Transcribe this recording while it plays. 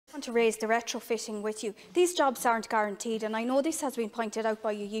want to raise the retrofitting with you. These jobs aren't guaranteed, and I know this has been pointed out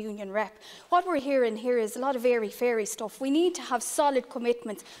by a union rep. What we're hearing here is a lot of airy-fairy stuff. We need to have solid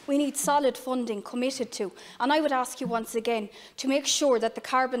commitments. We need solid funding committed to. And I would ask you once again to make sure that the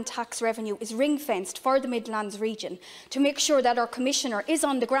carbon tax revenue is ring-fenced for the Midlands region, to make sure that our Commissioner is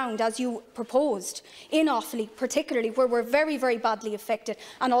on the ground, as you proposed, in Offaly, particularly where we're very, very badly affected,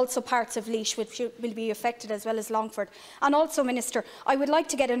 and also parts of Laois, which will be affected, as well as Longford. And also, Minister, I would like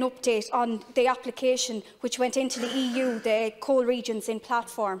to get an update on the application which went into the EU, the coal regions in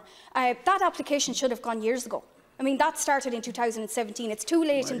platform. That application should have gone years ago. I mean, that started in 2017. It's too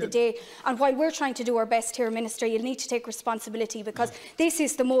late in the day. And while we're trying to do our best here, Minister, you'll need to take responsibility, because this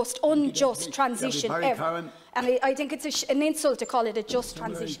is the most unjust transition ever. And I think it's an insult to call it a just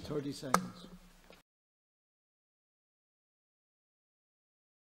transition. 30 seconds.